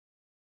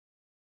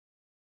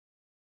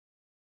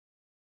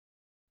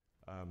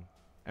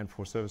and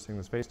for servicing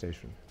the space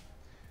station.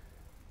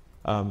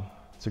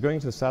 So going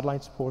to the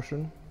satellites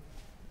portion,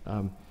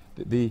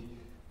 the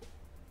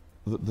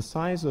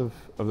size of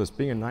this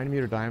being a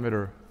 9-meter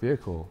diameter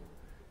vehicle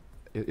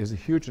is a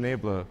huge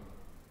enabler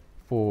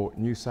for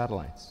new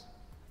satellites.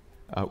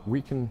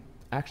 We can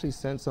actually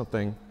send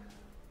something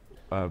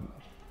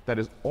that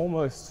is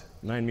almost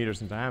 9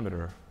 meters in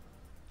diameter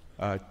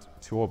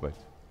to orbit.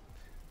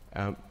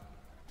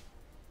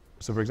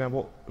 So for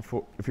example,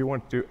 if you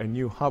want to do a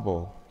new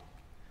Hubble,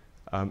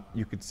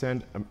 you could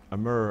send a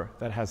mirror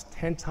that has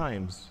 10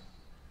 times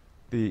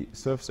the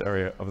surface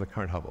area of the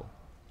current Hubble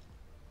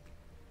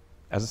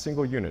as a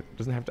single unit. It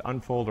doesn't have to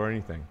unfold or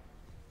anything.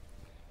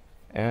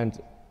 And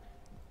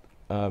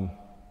or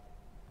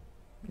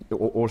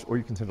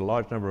you can send a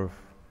large number of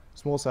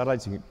small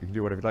satellites. You can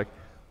do whatever you like.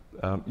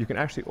 You can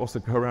actually also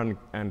go around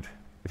and,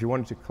 if you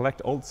wanted to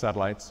collect old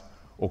satellites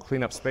or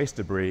clean up space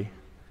debris,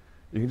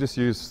 you can just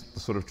use the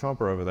sort of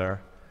chomper over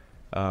there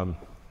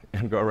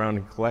and go around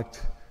and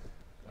collect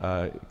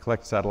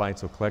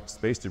satellites or collect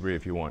space debris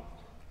if you want.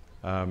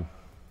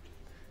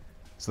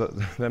 So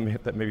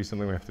that may be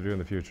something we have to do in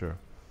the future.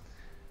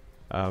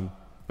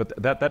 But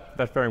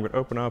that fairing would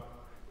open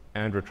up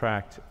and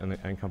retract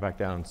and come back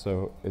down.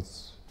 So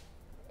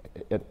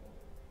it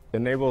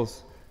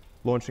enables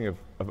launching of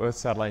Earth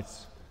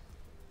satellites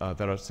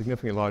that are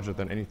significantly larger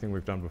than anything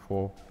we've done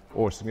before,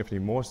 or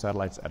significantly more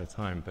satellites at a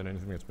time than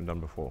anything that's been done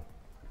before.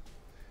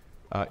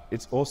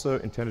 It's also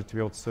intended to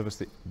be able to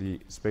service the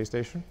space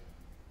station.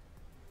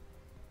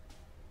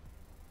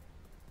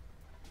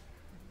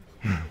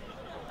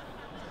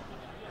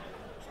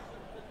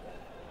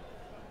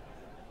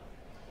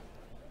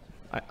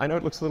 I know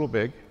it looks a little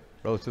big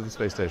relative to the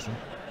space station,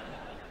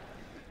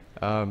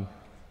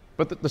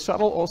 but the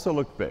shuttle also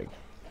looked big,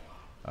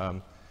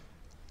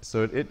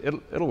 so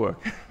it'll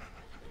work.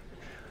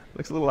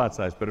 Looks a little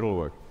outsized, but it'll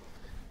work.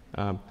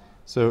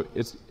 So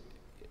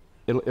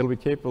it'll be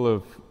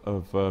capable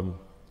of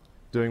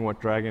doing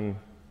what Dragon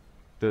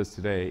does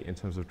today in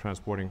terms of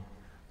transporting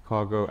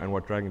cargo, and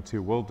what Dragon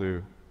 2 will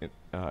do in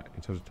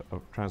terms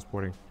of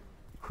transporting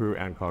crew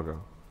and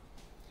cargo.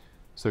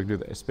 So it can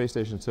do the space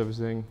station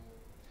servicing.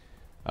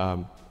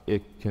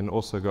 It can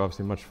also go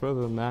obviously much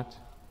further than that,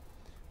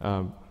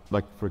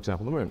 like, for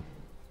example, the moon.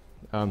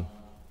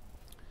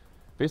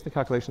 Based on the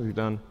calculations we've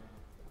done,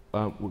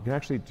 we can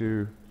actually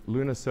do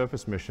lunar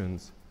surface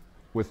missions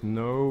with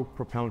no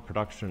propellant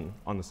production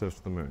on the surface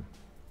of the moon.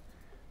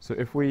 So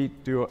if we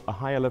do a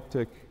high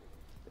elliptic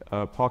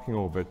parking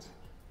orbit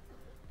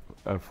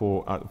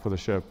for the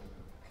ship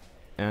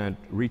and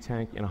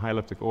retank in a high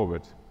elliptic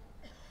orbit,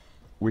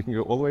 we can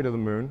go all the way to the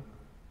moon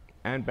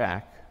and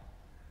back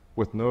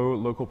with no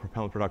local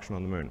propellant production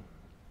on the moon.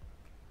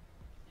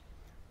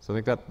 So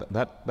I think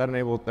that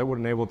would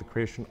enable the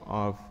creation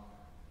of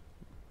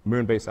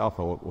moon base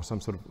alpha, or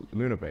some sort of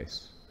lunar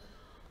base.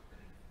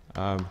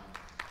 Yeah,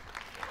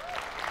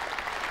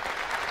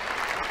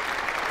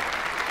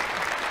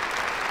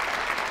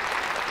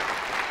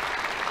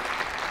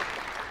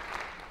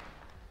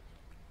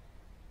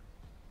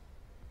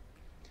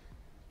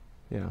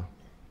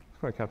 it's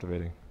quite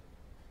captivating.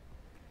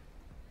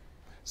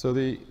 So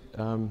you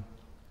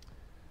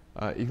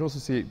can also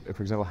see,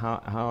 for example,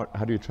 how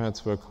do you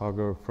transfer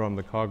cargo from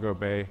the cargo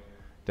bay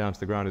down to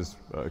the ground is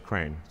a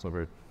crane. It's not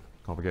very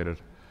complicated.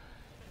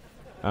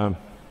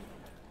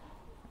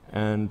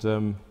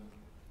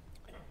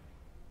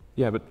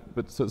 Yeah,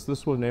 but so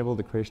this will enable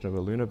the creation of a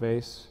lunar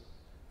base.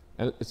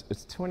 And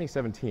it's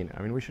 2017.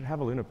 I mean, we should have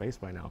a lunar base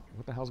by now.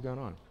 What the hell's going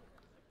on?